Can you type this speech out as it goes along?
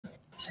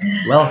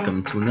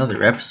Welcome to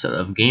another episode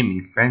of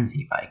Gaming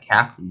Frenzy by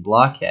Captain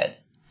Blockhead.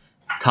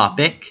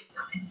 Topic: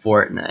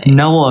 Fortnite.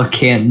 Noah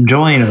can't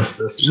join us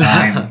this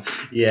time.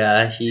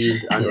 Yeah,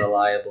 he's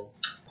unreliable.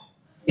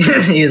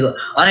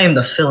 I am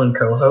the fill-in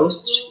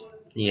co-host.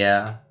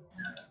 Yeah.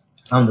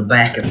 I'm the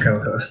backup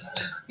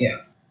co-host. Yeah.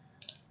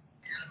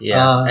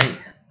 And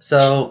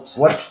so,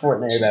 what's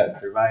Fortnite about,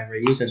 Survivor?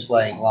 You've been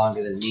playing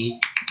longer than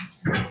me.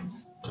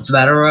 It's a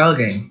battle royale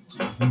game.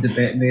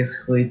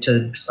 Basically,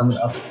 to sum it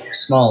up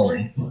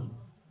smallly.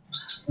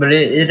 But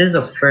it is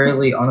a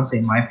fairly, honestly,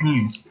 in my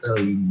opinion, it's a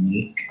fairly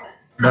unique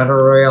battle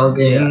royale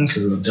game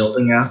because of the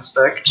building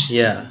aspect.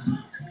 Yeah.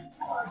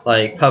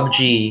 Like,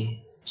 PUBG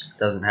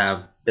doesn't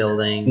have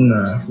building.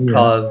 No. Yeah.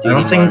 Call of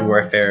Duty Modern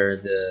Warfare,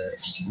 the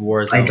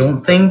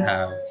Warzone doesn't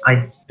have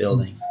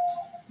building.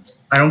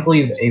 I don't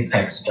believe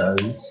Apex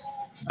does.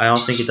 I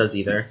don't think it does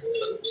either.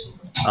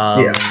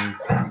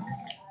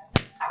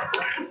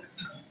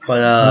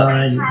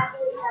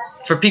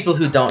 For people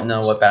who don't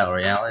know what Battle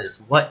Royale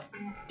is, what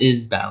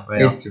is Battle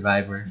Royale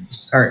Survivor?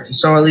 Alright,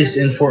 so at least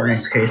in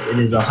Fortnite's case, it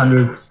is a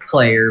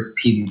 100-player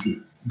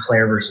PvP,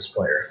 player versus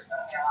player.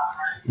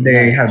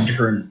 They have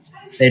different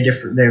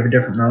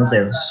modes. They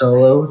have a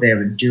solo, they have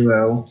a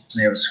duo, and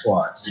they have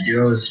squads. The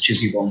duo is 2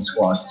 people, and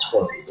squads is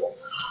 4 people.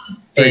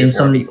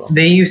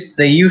 They used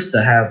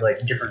to have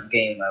like different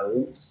game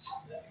modes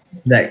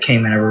that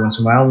came in every once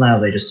in a while. Now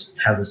they just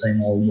have the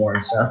same old war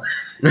and stuff.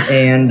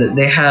 And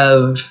they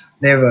have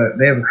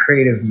a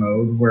creative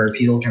mode where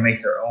people can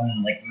make their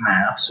own like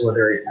maps,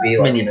 whether it be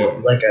like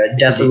a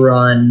death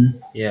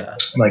run,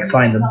 like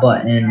find the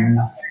button.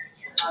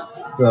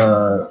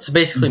 So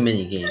basically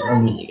mini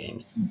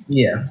games.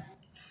 Yeah.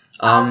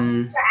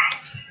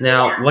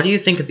 Now, what do you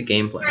think of the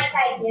gameplay?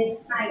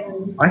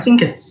 I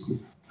think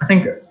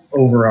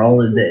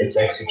overall it's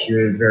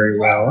executed very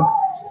well.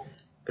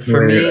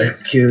 For me,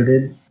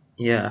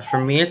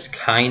 it's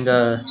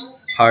kinda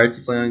hard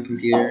to play on a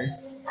computer.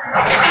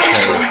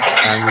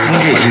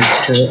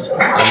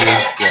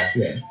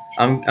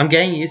 I'm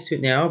getting used to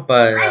it now,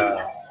 but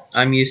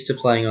I'm used to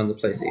playing on the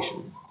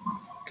PlayStation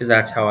because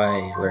that's how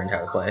I learned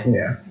how to play.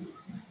 Yeah.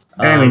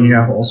 I mean, you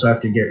also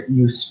have to get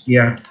used. You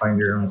have to find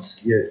your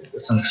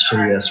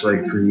sensitivity that's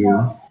right for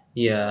you.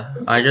 Yeah,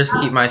 I just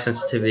keep my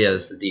sensitivity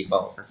as the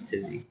default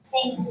sensitivity.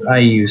 I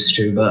used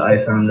to, but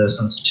I found the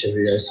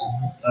sensitivity that's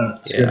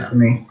good for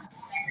me.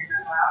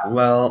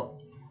 Well,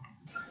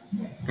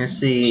 let's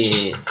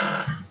see.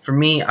 For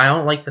me, I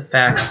don't like the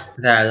fact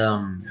that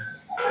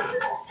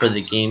for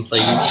the gameplay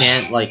you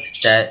can't like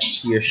set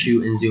your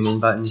shoot and zoom in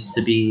buttons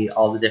to be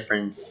all the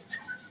different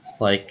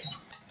like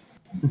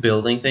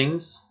building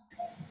things.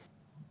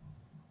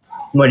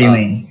 What do you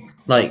mean?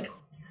 Like,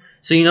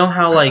 so you know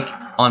how like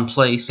on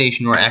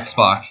PlayStation or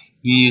Xbox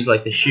you use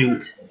like the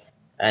shoot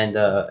and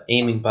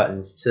aiming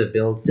buttons to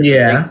build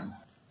different things?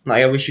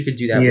 Like, I wish you could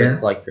do that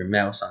with like your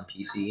mouse on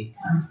PC.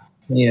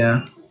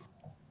 Yeah.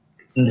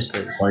 And just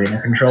plug in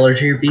a controller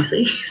to your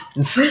PC.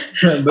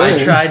 I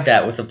tried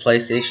that with a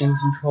PlayStation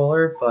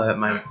controller, but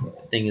my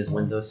thing is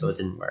Windows, so it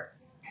didn't work.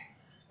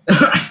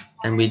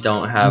 And we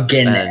don't have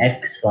an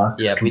Xbox.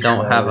 Yeah, we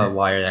don't have a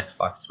wired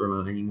Xbox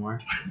remote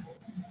anymore.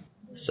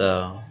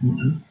 So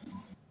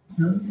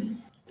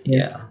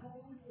yeah.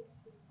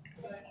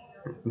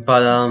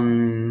 But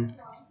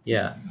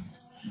yeah.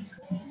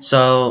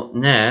 So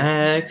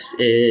next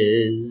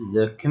is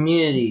the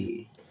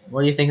community.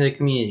 What do you think of the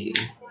community?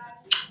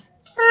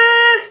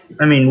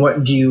 I mean,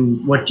 what do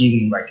you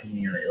mean by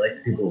community? Like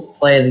the people who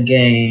play the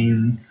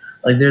game.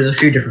 Like, there's a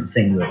few different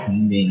things that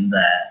can mean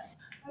that.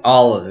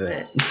 All of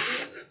it.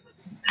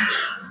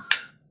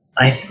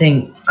 I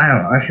don't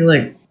know. I feel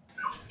like.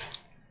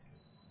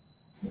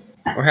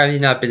 Or have you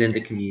not been in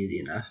the community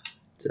enough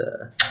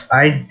to?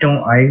 I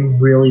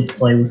really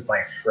play with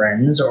my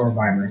friends or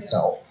by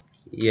myself.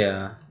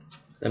 Yeah,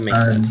 that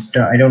makes sense.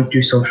 I don't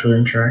do social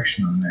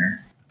interaction on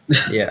there.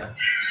 Yeah.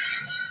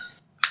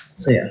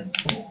 So yeah.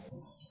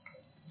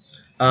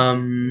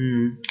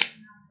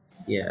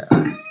 Yeah.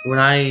 When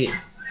I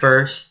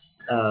first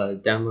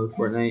downloaded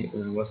Fortnite,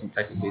 when I wasn't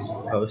technically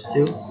supposed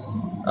to,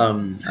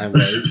 I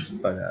was,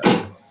 but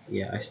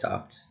yeah, I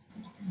stopped.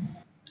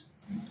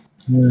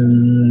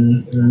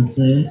 And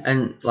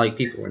like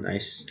people were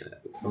nice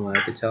from what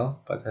I could tell,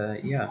 but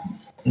yeah,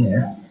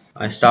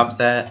 I stopped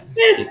that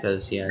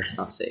because it's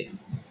not safe.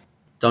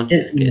 Don't do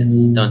that,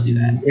 kids. Don't do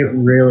that. It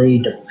really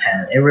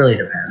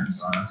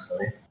depends,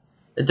 honestly.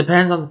 It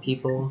depends on the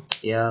people,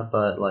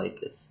 but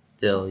like it's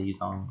still, you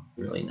don't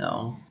really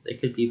know. They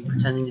could be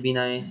pretending to be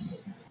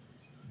nice,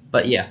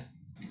 but yeah.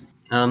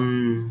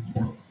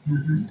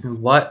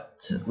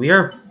 What we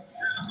are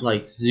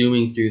like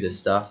zooming through this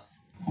stuff.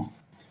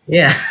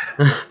 Yeah.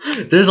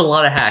 There's a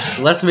lot of hacks.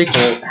 So let's make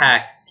the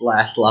hacks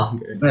last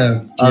longer.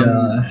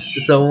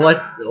 So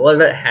what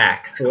about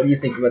hacks? What do you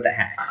think about the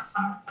hacks?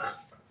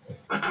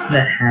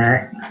 The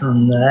hacks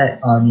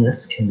on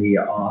this can be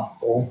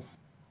awful.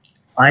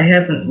 I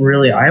haven't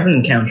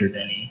encountered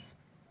any,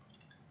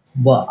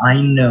 but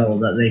I know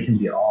that they can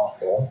be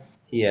awful.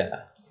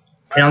 Yeah.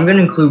 and I'm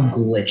gonna include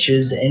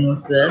glitches in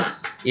with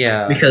this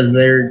Yeah. because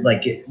they're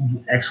like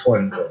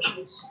exploiting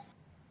glitches.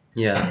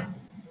 Yeah.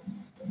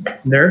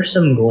 There are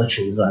some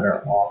glitches that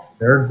are off.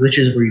 There are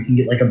glitches where you can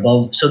get like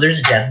above. So there's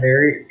a death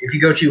barrier. If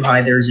you go too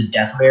high, there's a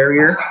death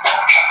barrier.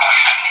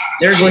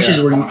 There are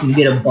glitches where you can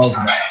get above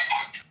that.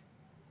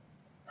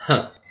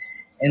 Huh.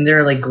 And there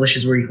are like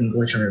glitches where you can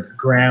glitch under the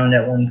ground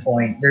at one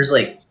point. There's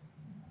like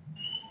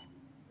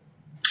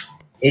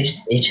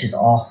it's just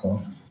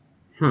awful.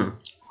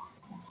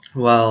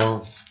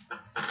 Well,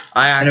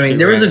 I actually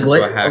there was ran a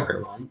glitch. into a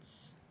hacker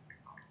once.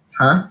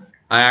 Huh?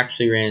 I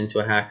actually ran into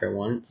a hacker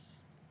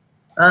once.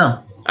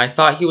 Oh. I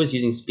thought he was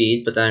using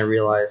speed, but then I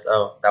realized,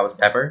 oh, that was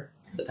the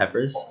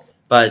peppers.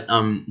 But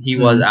he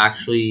was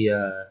actually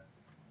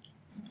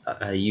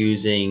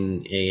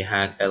using a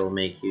hack that'll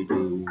make you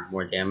do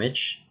more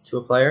damage to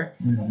a player.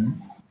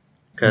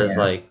 Because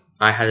like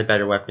I had a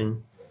better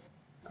weapon,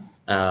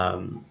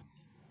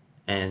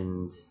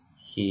 and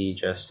he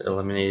just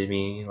eliminated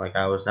me like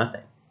I was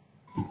nothing.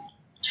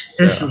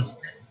 So,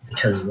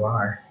 because you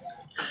are.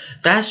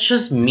 That's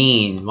just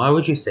mean. Why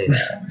would you say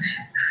that?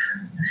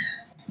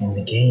 In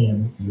the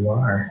game, you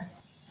are.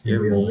 In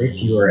real life,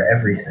 you are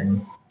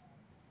everything.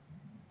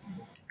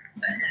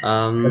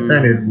 That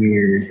sounded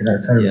weird.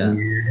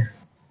 Weird.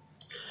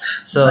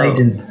 So I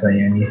didn't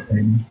say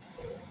anything.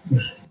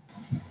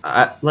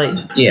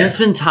 There's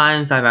been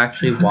times I've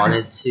actually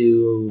wanted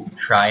to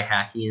try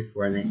hacking in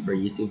Fortnite for a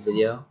YouTube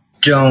video.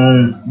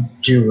 Don't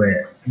do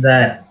it.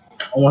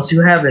 Unless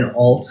you have an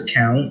alt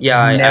account. Yeah,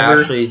 I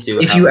actually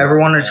do. If you ever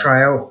want to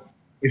try out,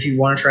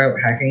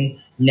 hacking,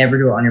 never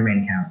do it on your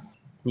main account.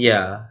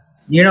 Yeah.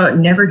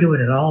 Never do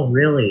it at all.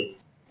 Really,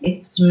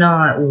 it's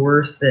not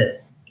worth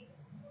it.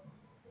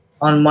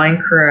 On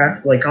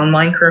Minecraft,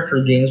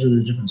 for games where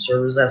there's different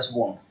servers, that's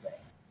one thing.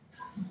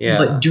 Yeah.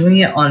 But doing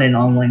it on an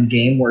online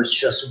game where it's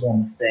just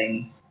one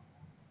thing,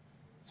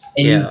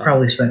 and you've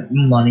probably spent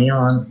money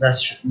on,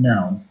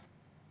 no.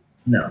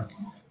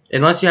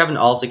 Unless you have an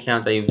alt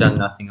account that you've done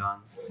nothing on.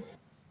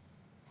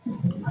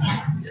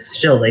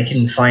 Still, they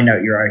can find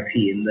out your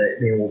IP and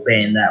they will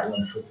ban that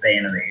one for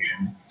ban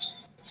evasion.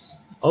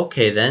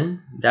 Okay,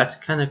 then. That's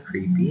kind of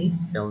creepy.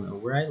 They'll know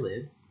where I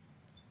live.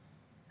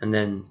 And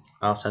then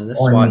I'll send the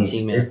SWAT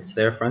team in to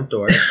their front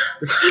door.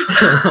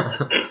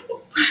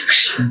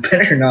 You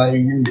better not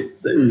even get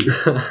sued.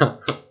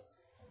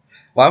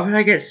 Why would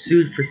I get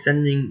sued for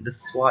sending the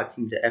SWAT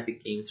team to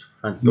Epic Games'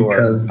 front door?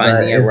 Because for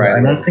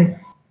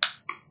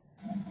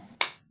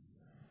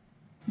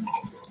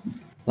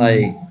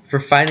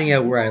finding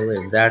out where I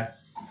live,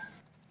 that's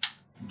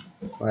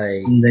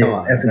like come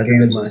on, Epic that's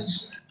Games a bit much.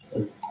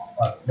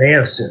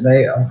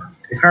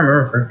 If I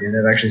remember correctly,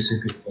 they've actually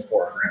sued people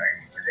before for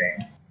hacking their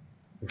game.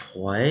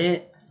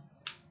 What?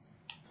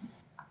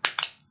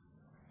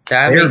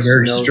 They're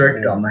very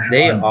strict on the hack.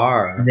 They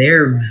are.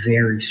 They're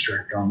very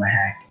strict on the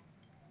hack.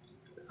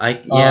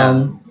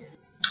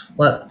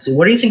 So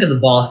what do you think of the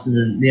bosses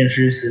and the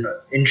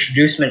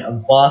introducement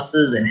of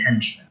bosses and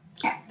henchmen?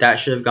 That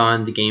should have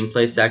gone in the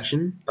gameplay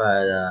section,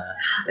 but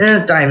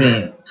I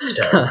mean,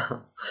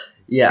 still.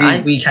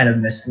 Yeah, we kind of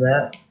missed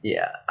that.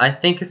 Yeah, I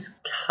think it's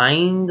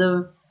kind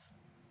of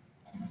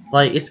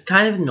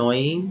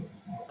annoying,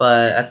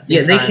 but at the same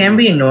time, they can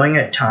be annoying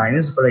at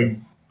times, but I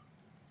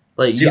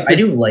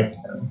do like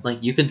them.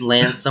 Like you could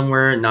land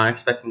somewhere not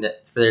expecting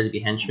for there to be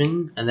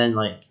henchmen, and then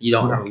you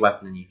don't have a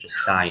weapon and you just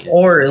die.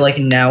 Or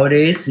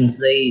nowadays, since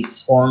they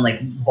spawn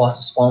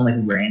bosses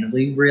spawn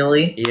randomly,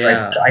 really.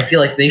 Yeah. I feel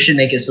like they should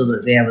make it so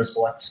that they have a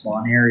select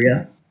spawn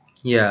area.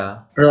 Yeah.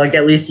 Or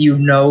at least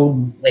in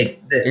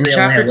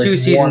Chapter 2,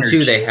 Season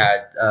 2, they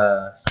had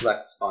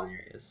select spawn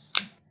areas.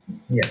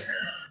 Yeah.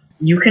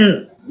 You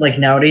can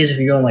nowadays if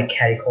you go in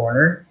Catty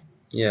Corner.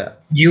 Yeah.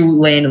 You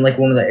land in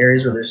one of the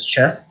areas where there's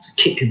chests.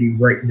 Kit could be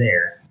right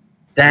there.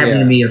 That happened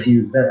to me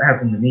That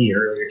happened to me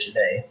earlier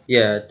today.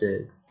 Yeah, it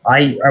did.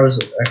 I was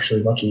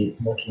actually lucky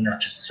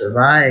enough to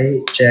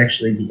survive to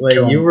actually. Wait,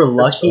 you were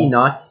lucky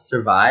not to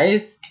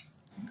survive?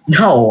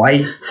 No,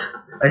 I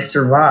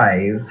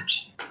survived.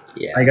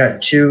 Yeah. I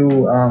got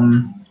two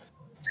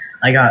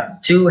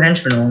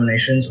henchmen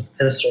eliminations with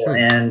pistol,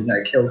 and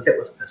I killed Kit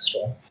with a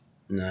pistol.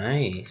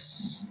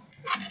 Nice.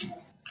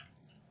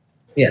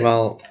 Yeah.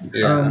 Well,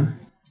 yeah.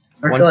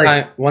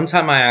 One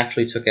time I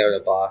actually took out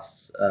a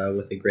boss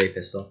with a gray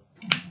pistol.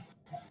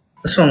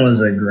 This one was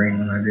a green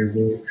one, I do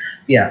believe.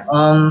 Yeah.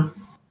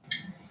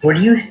 What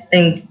do you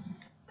think?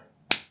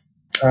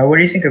 What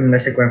do you think of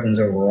mythic weapons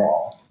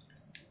overall?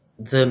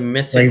 The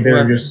mythic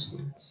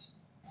weapons.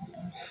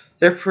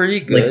 They're pretty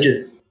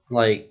good.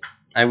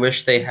 I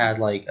wish they had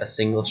a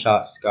single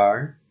shot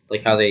scar,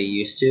 like how they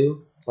used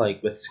to,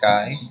 with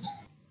Sky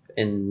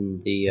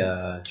in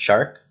the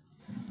Shark.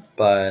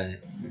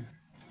 But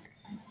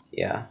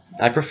yeah,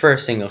 I prefer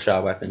single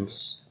shot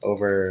weapons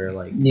over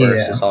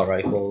burst assault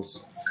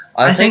rifles.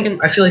 I like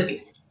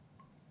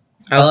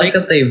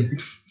that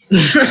they've.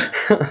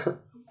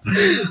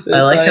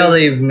 I like how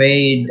they've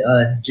made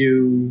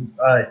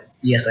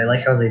Yes, I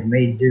like how they've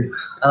made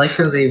I like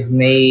how they've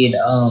made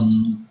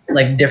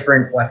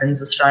different weapons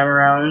this time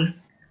around.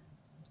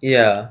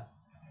 Yeah.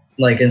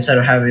 Like instead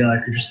of having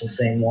like just the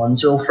same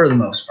ones, well, for the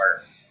most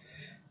part.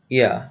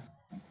 Yeah.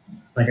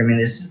 Like I mean,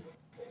 it's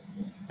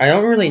I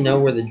don't really know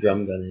where the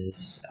drum gun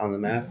is on the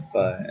map,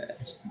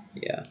 but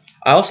yeah.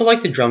 I also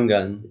like the drum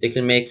gun. It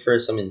can make for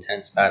some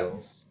intense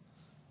battles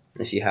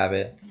if you have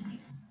it.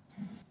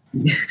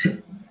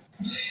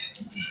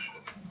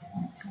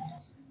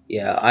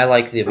 Yeah, I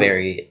like the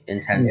very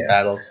intense Yeah.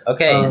 battles.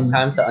 Okay, it's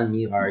time to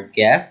unmute our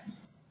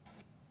guest.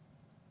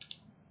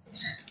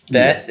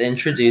 Beth, Yes.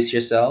 introduce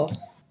yourself.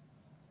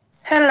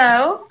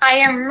 Hello, I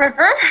am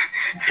River.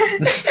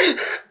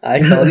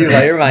 I called you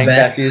by your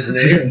Minecraft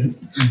username.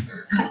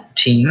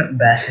 Team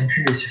Beth,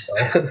 introduce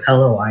yourself.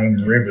 Hello, I am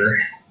River.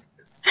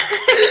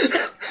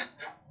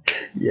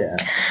 Yeah.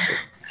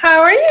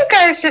 How are you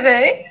guys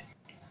today?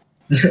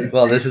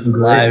 Well, this is Good.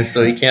 live,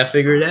 so we can't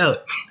figure it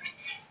out.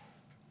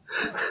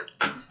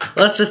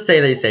 Let's just say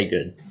they say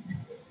good.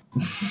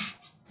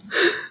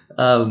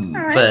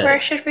 Alright, but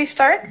where should we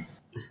start?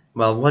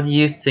 well, what do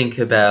you think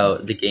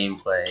about the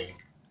gameplay?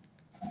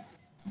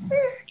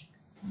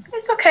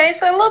 It's okay,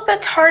 it's a little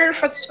bit harder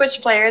for the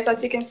Switch players,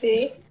 as you can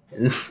see.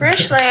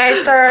 Originally, I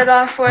started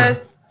off with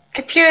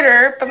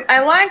computer, but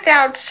I lagged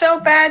out so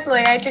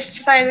badly, I just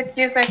decided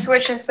to use my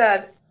Switch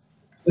instead.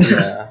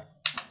 Yeah.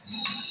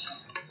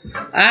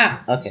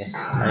 Ah, okay.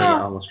 I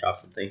almost dropped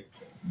something.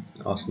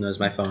 Also knows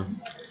my phone.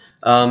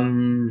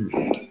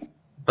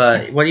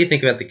 But what do you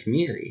think about the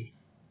community?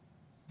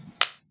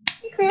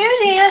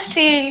 Community, let's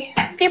see.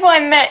 People I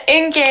met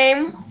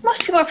in-game,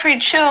 most people are pretty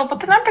chill,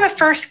 but remember the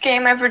first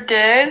game I ever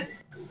did?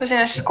 Was in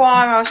a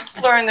squad and I was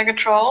blurring the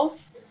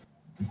controls.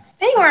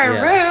 They were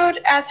rude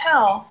as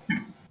hell.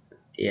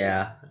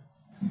 Yeah.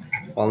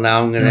 Well, now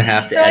I'm gonna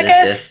have to So I edit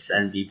guess- this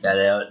and beep that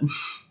out.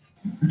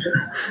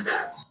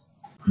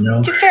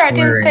 No. To be fair, I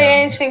didn't swearing.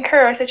 say anything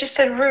curse, I just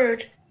said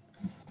rude.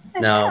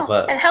 And No, hell.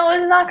 but- And hell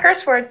is not a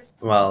curse word.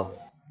 Well,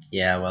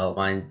 yeah. Well,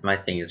 my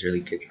thing is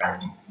really kid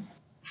friendly.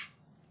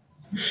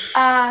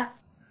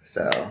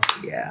 So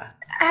yeah.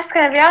 That's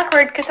gonna be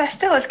awkward because I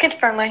still was kid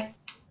friendly.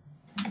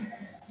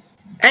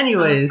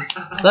 Anyways,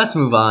 let's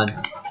move on.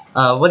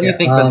 What do you Yeah,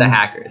 think about the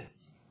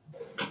hackers?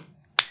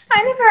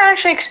 I never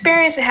actually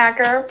experienced a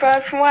hacker,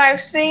 but from what I've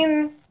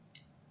seen,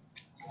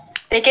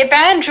 they get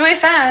banned really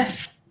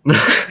fast.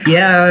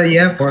 Yeah,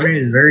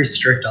 Fortnite is very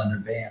strict on their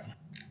ban.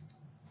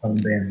 On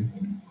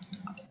banning.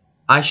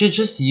 I should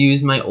just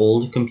use my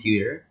old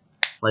computer,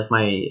 like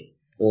my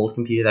old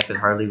computer that could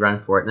hardly run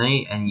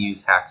Fortnite, and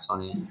use hacks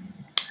on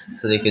it,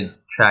 so they could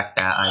track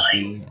that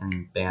IP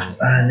and ban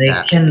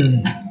it.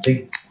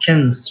 They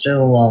can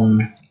still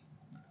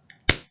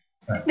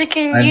They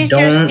can I use your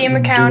don't Steam do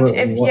account it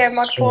if you have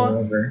multiple.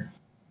 whatsoever.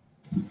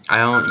 I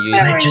don't use.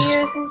 Whatever just- you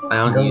use. I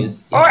don't don't-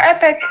 use. Or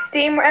Epic,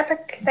 Steam or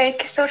Epic, they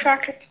can still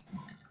track it.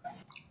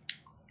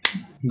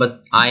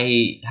 But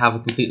I have a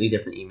completely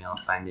different email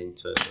signed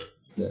into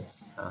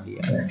this. So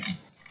yeah.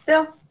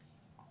 Still.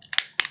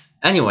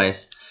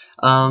 Anyways,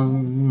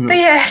 But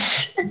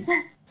yes.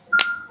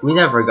 we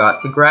never got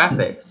to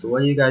graphics.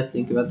 What do you guys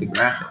think about the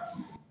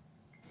graphics?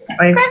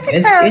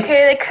 Graphics are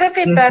okay, they could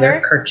be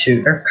better.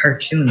 They're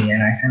cartoony,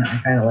 and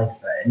I kind of like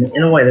that.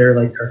 In a way, they're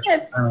like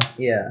cartoon.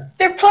 Yeah.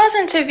 They're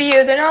pleasant to view,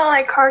 they're not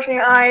like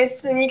cartoon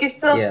eyes, and you can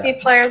still Yeah. see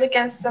players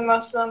against them,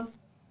 most of them.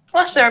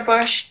 Unless they're a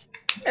bush.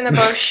 In a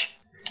bush.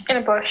 In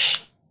a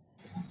bush.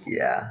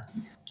 Yeah.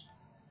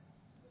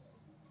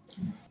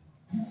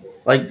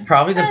 Like,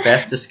 probably the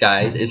best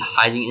disguise is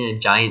hiding in a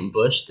giant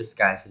bush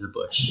disguised as a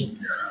bush.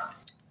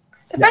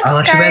 The best I'll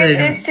let you bet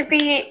disguise is to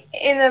be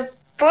in a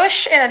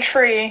bush and a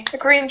tree. A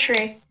green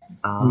tree.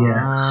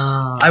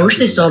 Ah. I wish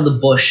they saw the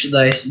bush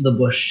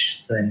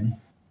thing.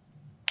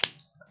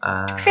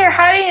 Fair,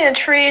 hiding in a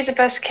tree is the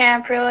best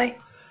camp, really.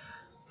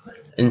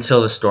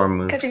 Until the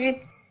storm Because moves. if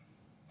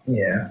you...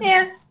 Yeah.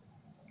 Yeah.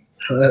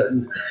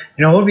 You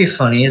know what would be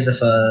funny is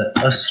if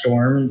a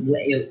storm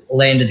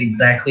landed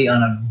exactly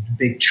on a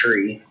big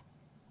tree.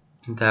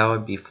 That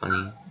would be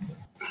funny.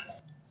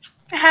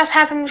 It has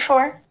happened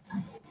before.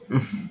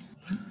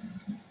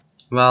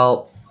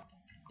 Well,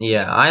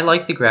 yeah, I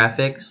like the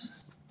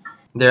graphics.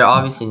 They're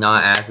obviously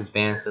not as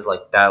advanced as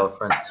like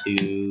Battlefront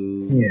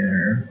 2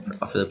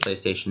 Yeah. for the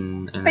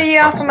PlayStation and But you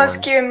Xbox also must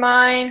One. keep in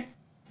mind,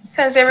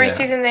 since every Yeah.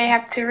 season they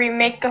have to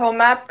remake the whole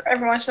map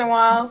every once in a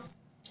while,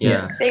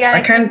 Yeah. they gotta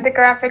I can't- keep the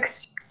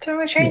graphics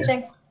totally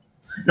changing.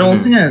 No,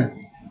 one thing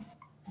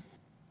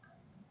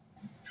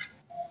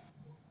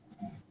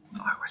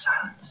Awkward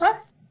silence.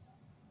 What?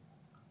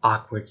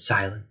 Awkward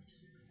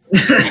silence.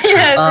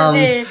 Yes,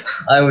 indeed.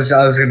 I was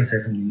gonna say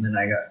something, then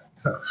I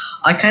got.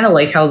 I kind of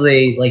like how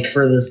they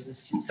for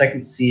this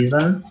second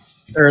season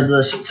or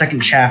the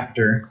second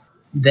chapter,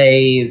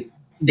 they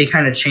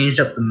kind of changed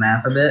up the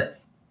map a bit.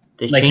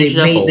 They Like changed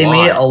they it up made a they lot.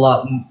 made it a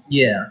lot.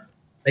 Yeah,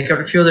 they kept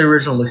a few of the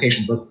original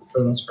locations, but for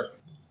the most part.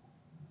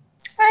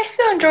 I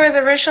still enjoy the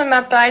original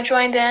map that I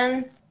joined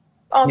in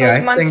all Yeah,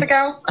 those I months think-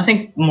 ago. I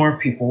think more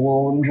people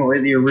will enjoy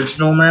the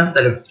original map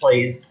that have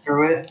played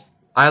through it.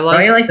 I But like.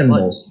 I like them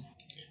like- both.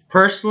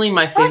 Personally,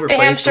 my favorite the place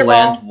to hamster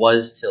land ball.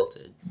 was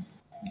Tilted.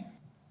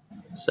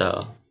 So,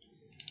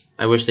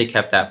 I wish they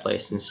kept that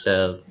place instead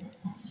of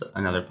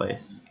another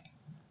place.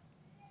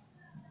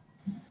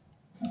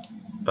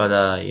 But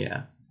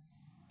yeah.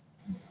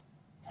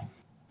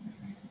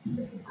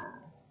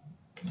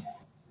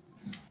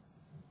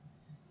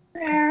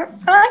 Yeah,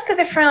 I like the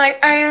different,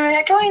 like,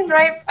 I joined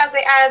right as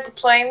they added the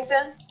planes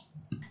in.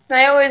 And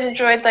I always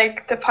enjoyed,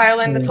 like, the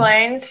piloting the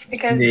planes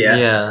because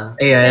Yeah.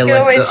 Yeah. you could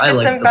always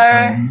fit them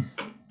better. planes.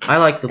 I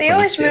like the They planes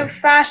always too. move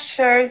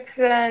faster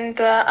than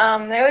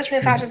the, they always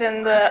move faster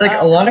than the It's like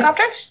a lot of-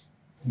 helicopters.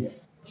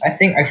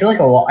 I feel like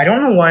a lot. I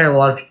don't know why a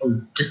lot of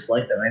people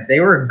dislike them. Like, they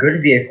were a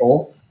good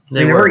vehicle.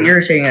 They were were.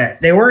 irritating.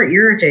 They were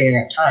irritating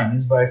at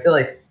times, but I feel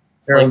like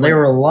they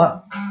were a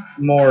lot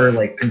more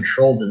like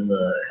controlled than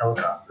the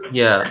helicopter.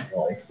 Yeah.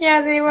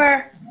 Yeah, they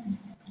were.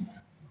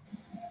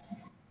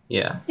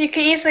 Yeah. You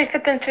could easily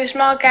fit them through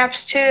small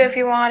gaps too if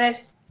you wanted.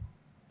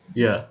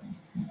 Yeah.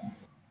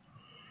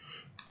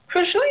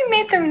 Which really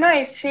made them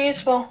nice and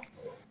useful.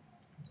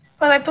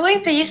 But I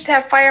believe they used to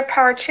have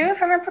firepower too,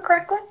 if I remember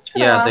correctly.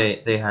 Yeah,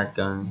 they had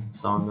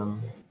guns on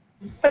them.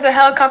 But the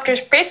helicopter's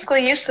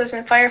basically useless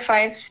in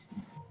firefights.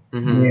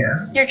 Mm-hmm.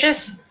 Yeah. You're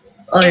just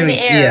in the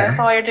air, yeah. that's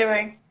all you're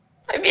doing.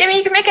 I mean,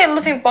 you can make it a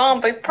living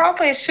bomb, but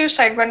probably a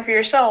suicide run for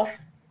yourself.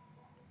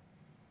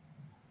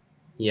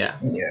 Yeah.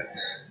 Yeah.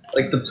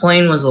 Like, the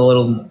plane was a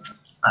little...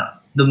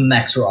 the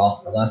mechs were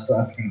awful. That's what I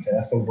was gonna say.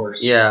 That's the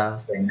worst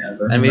thing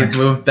ever. And we've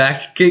moved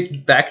back to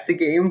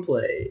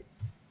gameplay.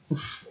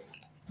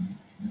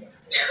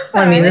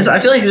 I mean, I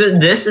feel like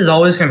this is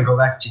always going to go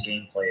back to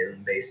gameplay as a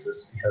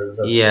basis because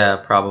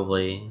that's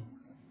probably.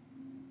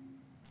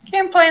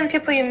 Gameplay and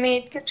people you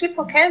meet, because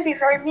people can be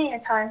very mean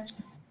at times.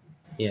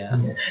 Yeah.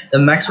 The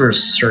mechs were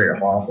straight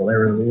up awful. They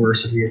were the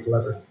worst vehicle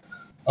ever.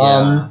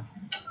 Yeah.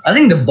 I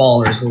think the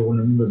Ballers were one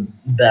of the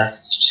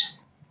best.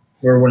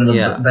 Were one of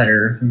the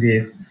better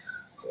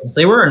vehicles.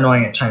 They were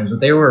annoying at times, but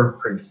they were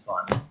pretty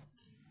fun.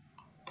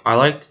 I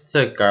liked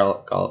the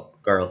girl.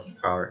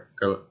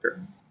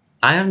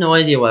 I have no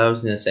idea what I was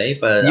gonna say,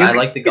 but I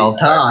like the golf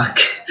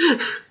carts.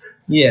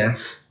 Yeah.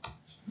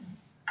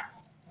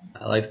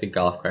 I like the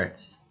golf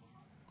carts.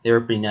 They were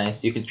pretty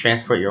nice. You could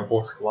transport your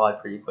whole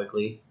squad pretty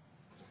quickly,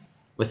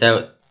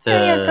 without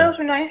those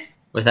were nice.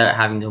 Without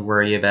having to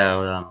worry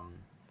about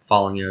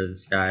falling out of the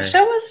sky.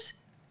 So was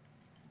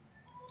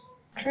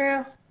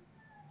true.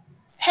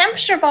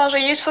 Hamster balls are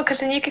useful because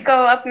then you could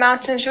go up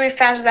mountains really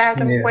fast without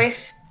having to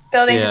waste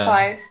building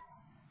supplies.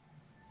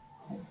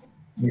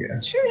 Yeah.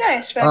 It's really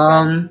nice.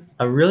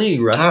 A really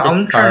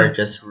rusted car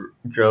just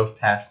drove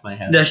past my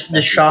house.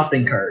 The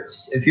shopping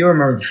carts. If you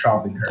remember the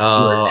shopping carts.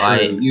 Oh,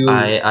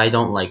 I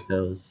don't like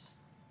those.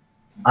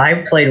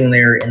 I played when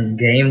they were in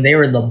the game. They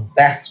were the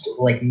best,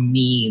 like,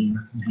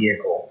 meme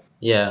vehicle.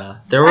 Yeah,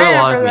 there were a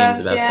lot of memes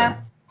about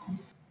them.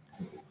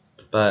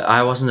 But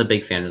I wasn't a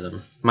big fan of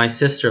them. My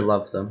sister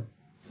loved them.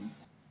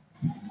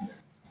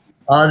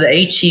 The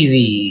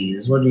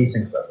HEVs. What do you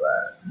think about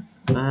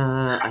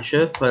that? I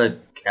should have put a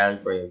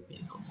category of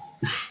vehicles.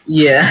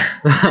 Yeah.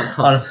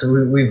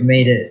 Honestly, we've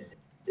made it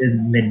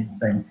in mid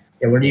thing.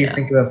 Yeah, what do you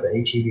think about the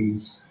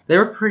HEVs? They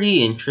were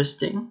pretty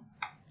interesting.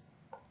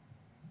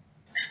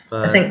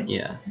 But, I think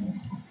yeah.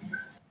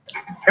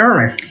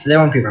 They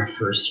won't be my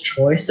first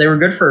choice. They were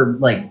good for,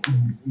 like,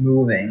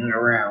 moving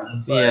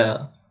around.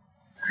 But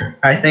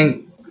I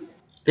think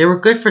they were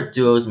good for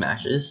duos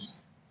matches.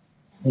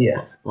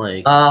 Yeah.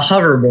 Like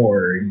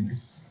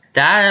hoverboards.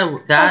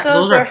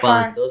 Those are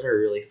fun. Those are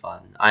really fun.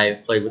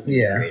 I've played with them.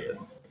 Yeah. Creative.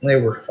 They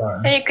were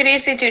fun. And you could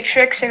easily do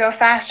tricks to go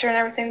faster and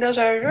everything. Those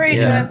are very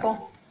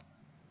enjoyable.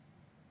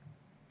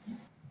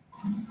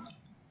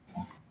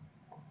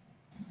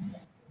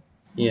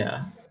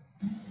 Yeah.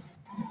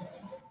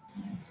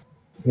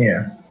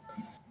 Yeah.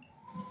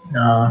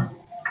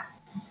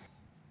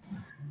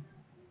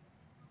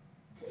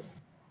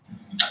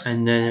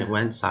 And then it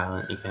went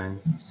silent again.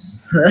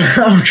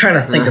 I'm trying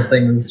to think of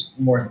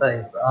more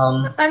things.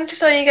 I'm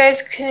just letting you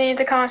guys continue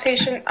the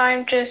conversation.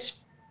 I'm just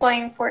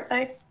playing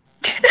Fortnite.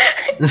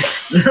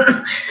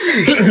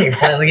 You're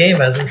playing the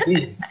game as we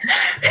speak.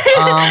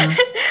 I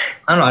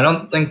don't know. I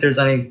don't think there's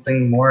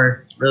anything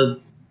more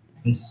really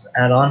to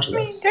add on to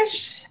this.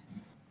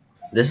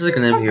 This is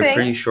going to be a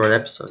pretty short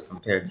episode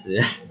compared to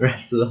the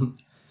rest of them.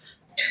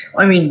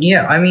 I mean,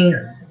 yeah. I mean,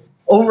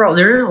 overall,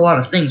 there is a lot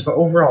of things, but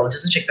overall, it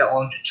doesn't take that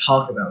long to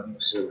talk about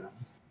most of them.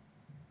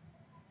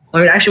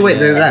 I mean, actually, wait,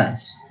 the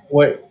events.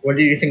 What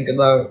do you think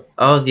about?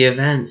 Oh, the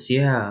events,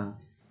 yeah.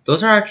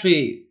 Those are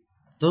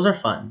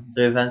fun.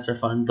 The events are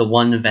fun. The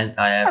one event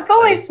I've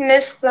always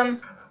missed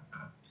them.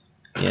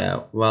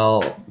 Yeah,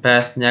 well,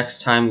 Beth,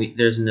 next time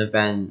there's an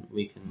event,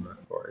 we can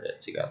record it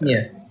together.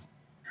 Yeah.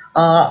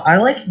 I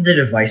liked the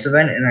device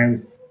event,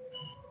 and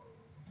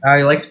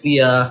I liked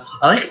the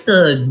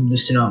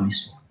tsunami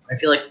storm. I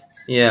feel like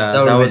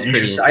that was pretty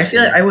interesting. I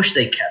feel like I wish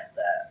they kept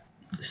that.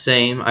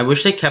 Same. I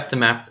wish they kept the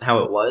map how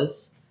it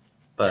was,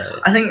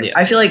 but I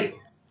feel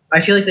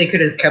like they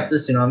could have kept the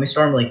tsunami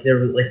storm. Like there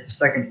was like a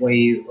second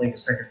wave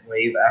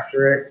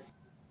after it.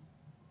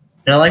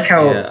 And I like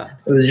how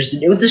it was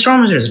just with the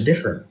storms. It was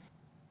different.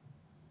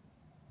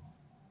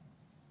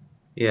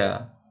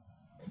 Yeah.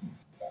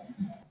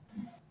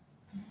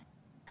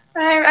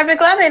 I've been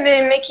glad they've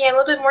been making it a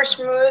little bit more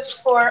smooth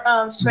for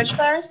Switch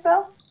players,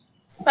 though.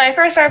 When I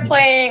first started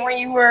playing,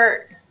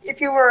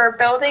 if you were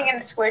building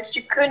in Switch,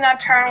 you could not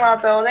turn while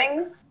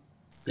building.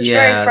 It's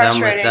very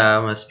frustrating.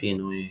 that must be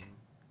annoying.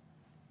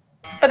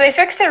 But they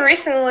fixed it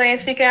recently,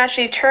 so you can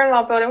actually turn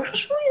while building, which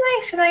was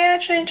really nice, and I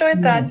actually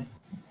enjoyed that.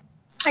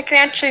 I can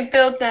actually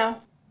build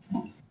now.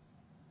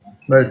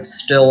 But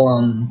it's still,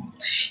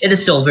 it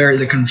is still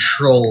the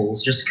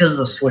controls, just because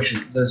the Switch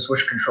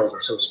controls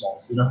are so small,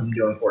 so there's nothing to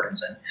do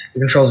importance in. The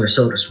controls are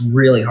still just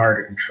really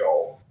hard to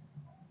control.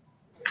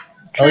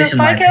 At least in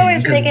my opinion. I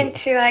could always make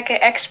into like an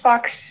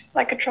Xbox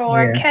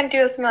controller. I can't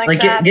do something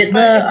like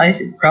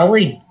that.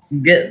 Probably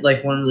get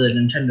like one of the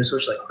Nintendo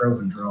Switch Pro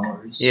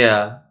controllers.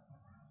 Yeah.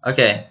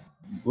 Okay.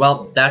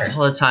 Well, that's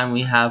all the time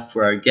we have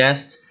for our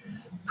guest.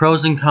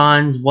 Pros and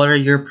cons. What are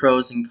your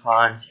pros and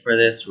cons for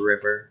this,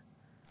 River?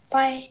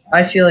 Bye.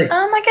 I feel like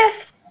I guess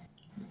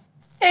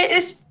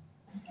it's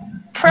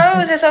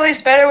pros. It's always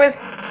better with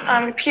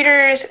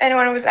computers and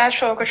when with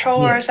actual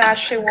controllers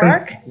actually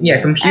work.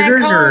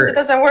 Computers it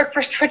doesn't work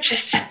for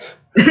Switches.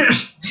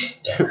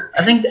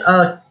 I think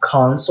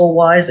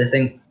console-wise, I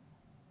think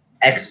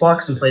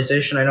Xbox and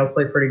PlayStation I know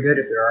play pretty good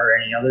if there are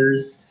any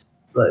others.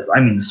 But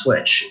I mean the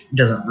Switch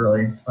doesn't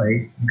really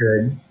play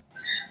good.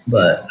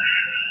 But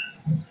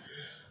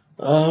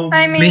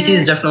PC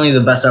is definitely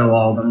the best out of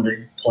all of them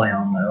to play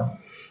on though.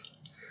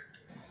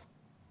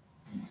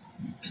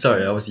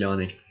 Sorry, I was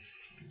yawning.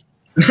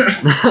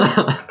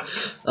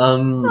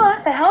 Oh,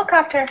 that's a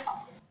helicopter.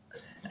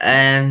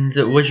 And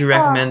would you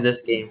recommend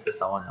this game for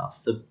someone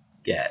else to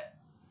get?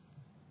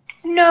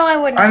 No, I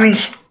wouldn't. I mean,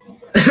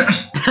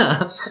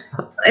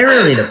 it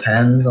really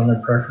depends on their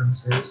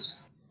preferences.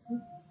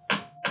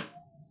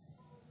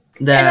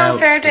 And on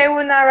fair day, I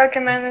would not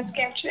recommend this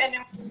game to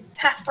anyone with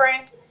half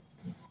brain.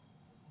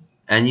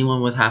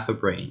 Anyone with half a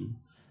brain.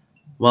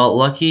 Well,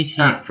 lucky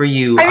for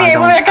you. I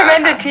would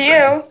recommend it to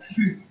you.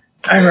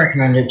 I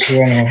recommend it to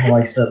anyone who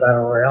likes a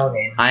battle royale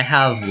game. I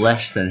have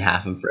less than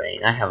half a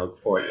brain. I have a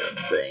quarter of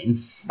a brain.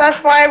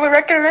 That's why I would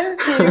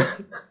recommend it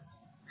to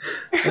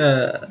you.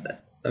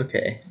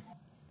 Okay.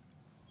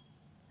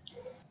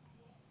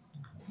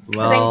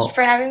 Well, thank you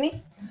for having me.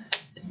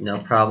 No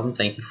problem.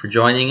 Thank you for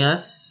joining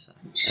us.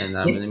 And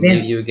I'm going to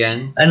mute you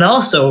again. And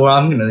also,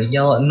 I'm going to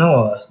yell at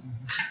Noah.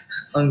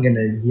 I'm going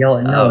to yell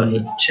at Noah in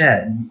the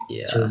chat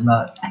for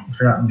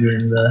not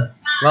doing the...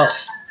 Well...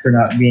 For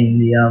not being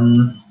the,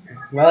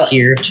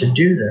 here to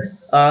do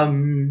this.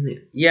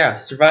 Yeah,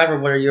 Survivor,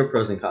 what are your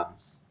pros and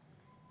cons?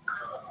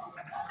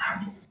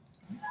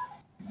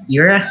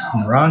 You're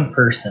asking the wrong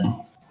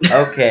person.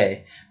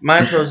 Okay,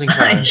 my pros and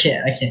cons.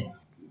 I can't.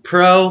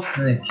 Pro,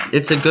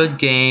 it's a good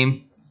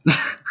game.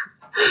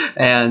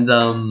 And,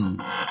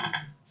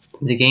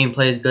 the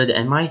gameplay is good,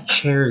 and my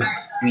chair is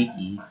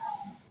squeaky.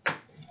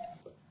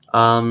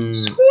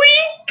 Squeak!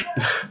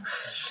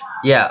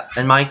 Yeah,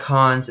 and my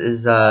cons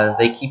is,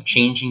 they keep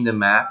changing the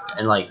map,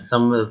 and, like,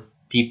 some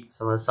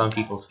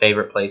people's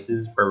favorite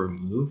places were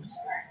removed.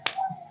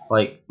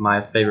 Like,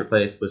 my favorite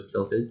place was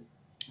Tilted.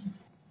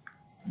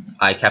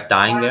 I kept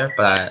dying there,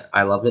 but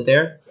I loved it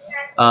there.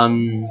 But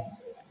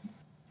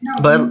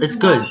it's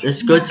good.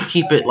 It's good to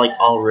keep it, like,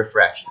 all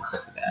refreshed and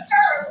stuff like that.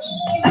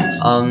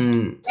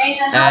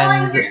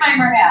 And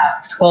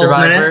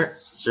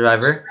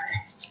Survivor,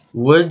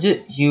 would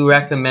you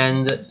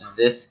recommend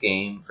this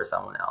game for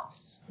someone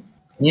else?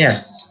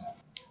 Yes.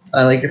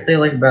 If they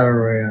like Battle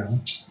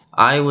Royale.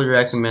 I would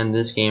recommend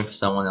this game for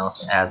someone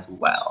else as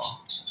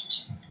well.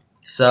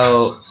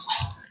 So,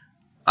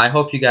 I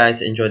hope you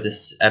guys enjoyed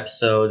this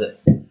episode.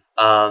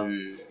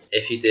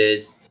 If you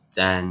did,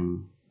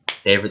 then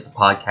favorite the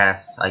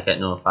podcast. I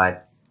get notified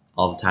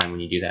all the time when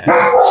you do that.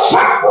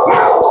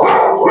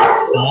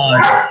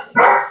 Nice.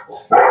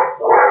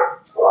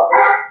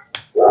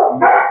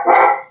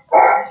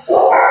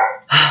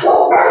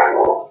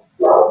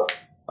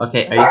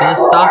 Okay, are you gonna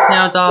stop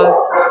now,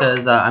 dogs?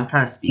 Because I'm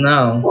trying to speak.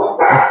 No.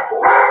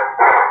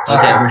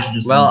 Okay, we should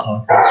just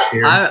well,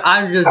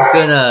 I'm just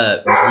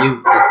gonna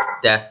mute the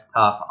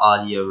desktop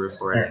audio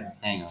recording.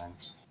 Hang on.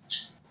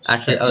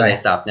 Actually, they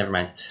stopped. Never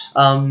mind.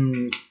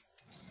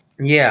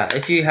 Yeah,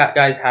 if you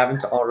guys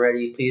haven't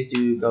already, please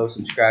do go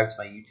subscribe to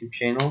my YouTube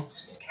channel,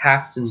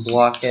 Captain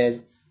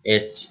Blockhead.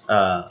 It's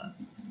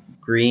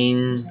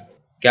green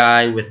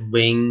guy with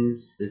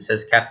wings. It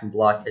says Captain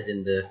Blockhead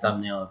in the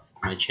thumbnail of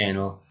my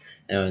channel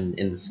and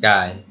in the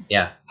sky.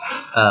 Yeah.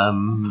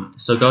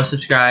 So go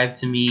subscribe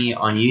to me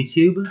on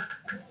YouTube.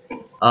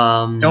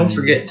 Don't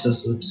forget to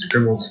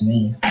subscribe to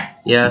me.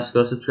 Yes,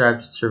 go subscribe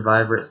to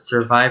Survivor. It's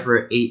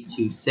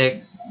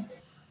Survivor826.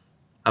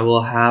 I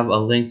will have a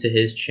link to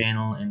his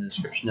channel in the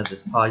description of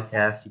this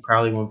podcast. You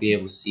probably won't be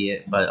able to see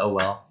it, but oh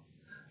well.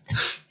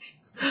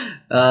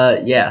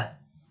 Yeah.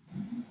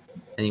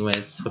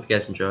 Anyways, hope you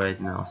guys enjoyed,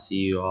 and I'll see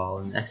you all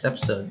in the next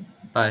episode.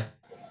 Bye.